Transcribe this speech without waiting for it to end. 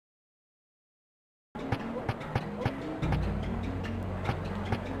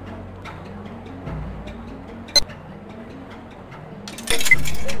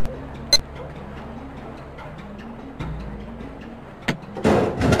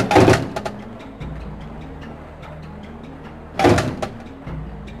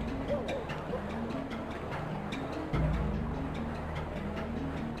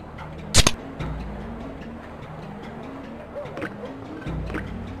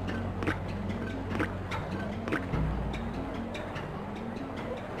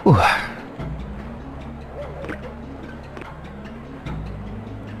Whew.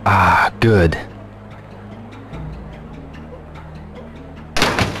 Ah, good.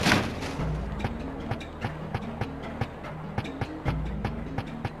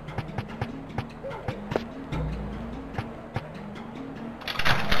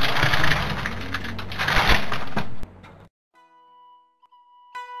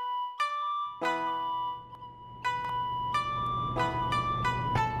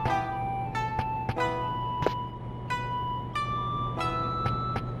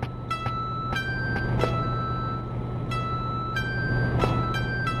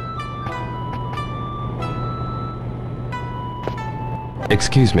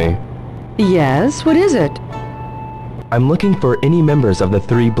 Excuse me. Yes, what is it? I'm looking for any members of the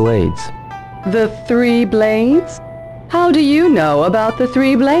Three Blades. The Three Blades? How do you know about the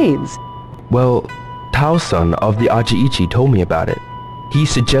Three Blades? Well, Tao-san of the Ajiichi told me about it. He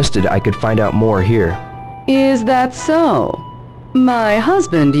suggested I could find out more here. Is that so? My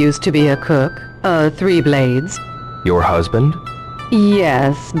husband used to be a cook, Three Blades. Your husband?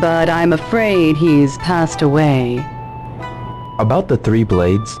 Yes, but I'm afraid he's passed away. About the Three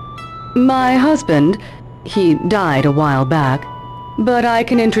Blades? My husband, he died a while back, but I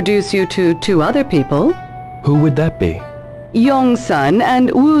can introduce you to two other people. Who would that be? Yong-san and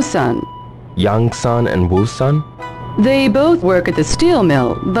Woo-san. Yang-san and Woo-san? They both work at the steel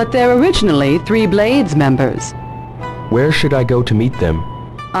mill, but they're originally Three Blades members. Where should I go to meet them?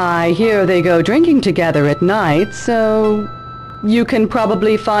 I hear they go drinking together at night, so you can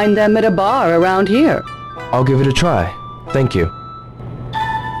probably find them at a bar around here. I'll give it a try. Thank you.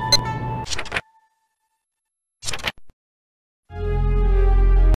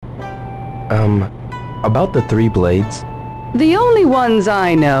 About the Three Blades? The only ones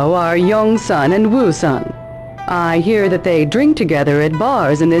I know are Yong-san and Woo-san. I hear that they drink together at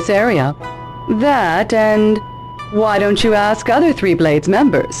bars in this area. That and why don't you ask other Three Blades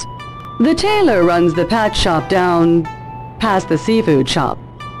members? The tailor runs the patch shop down past the seafood shop.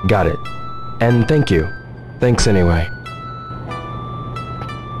 Got it. And thank you. Thanks anyway.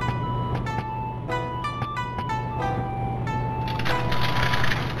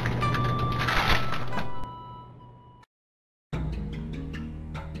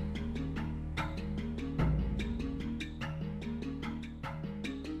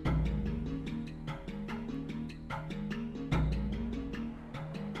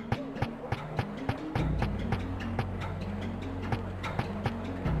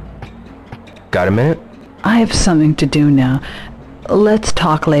 Got a minute? I have something to do now. Let's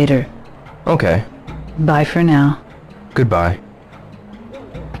talk later. Okay. Bye for now. Goodbye.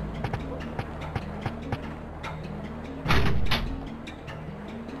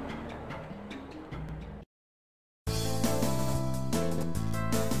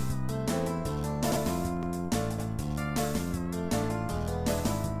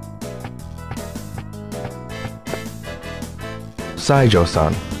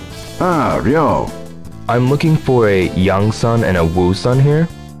 Saijo-san. Ah, Ryo. I'm looking for a Yang-san and a Woo-san here.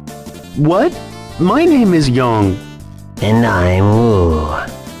 What? My name is Yong. And I'm Woo.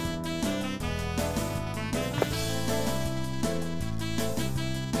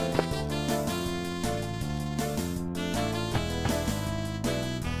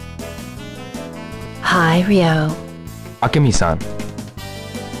 Hi, Ryo. Akemi-san.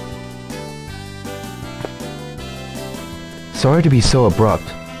 Sorry to be so abrupt,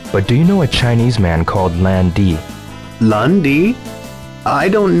 but do you know a Chinese man called Lan Di? Lundi? I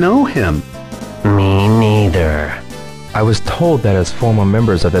don't know him. Me neither. I was told that as former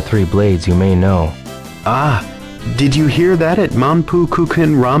members of the Three Blades you may know. Ah, did you hear that at Manpu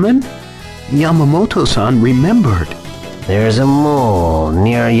Kuken Ramen? Yamamoto-san remembered. There's a mole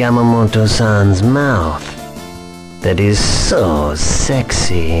near Yamamoto-san's mouth that is so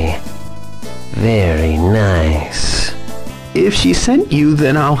sexy. Very nice. If she sent you,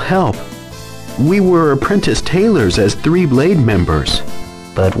 then I'll help. We were apprentice tailors as Three Blade members.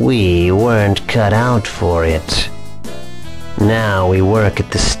 But we weren't cut out for it. Now we work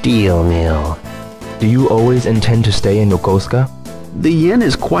at the steel mill. Do you always intend to stay in Yokosuka? The yen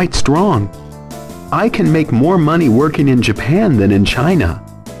is quite strong. I can make more money working in Japan than in China.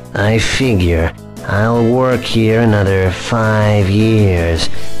 I figure I'll work here another 5 years,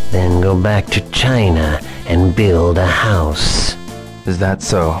 then go back to China and build a house. Is that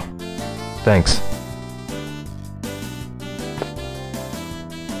so? Thanks.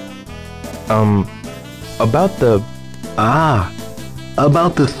 About the... Ah,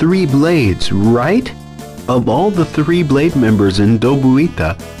 about the Three Blades, right? Of all the Three Blade members in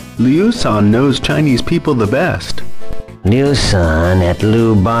Dobuita, Liu-san knows Chinese people the best. Liu-san at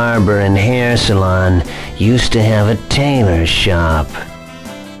Liu Barber and Hair Salon used to have a tailor shop.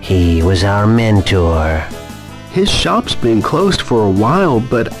 He was our mentor. His shop's been closed for a while,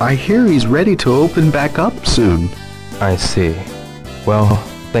 but I hear he's ready to open back up soon. I see. Well,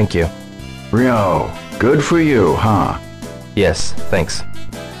 thank you. Ryo, good for you, huh? Yes, thanks.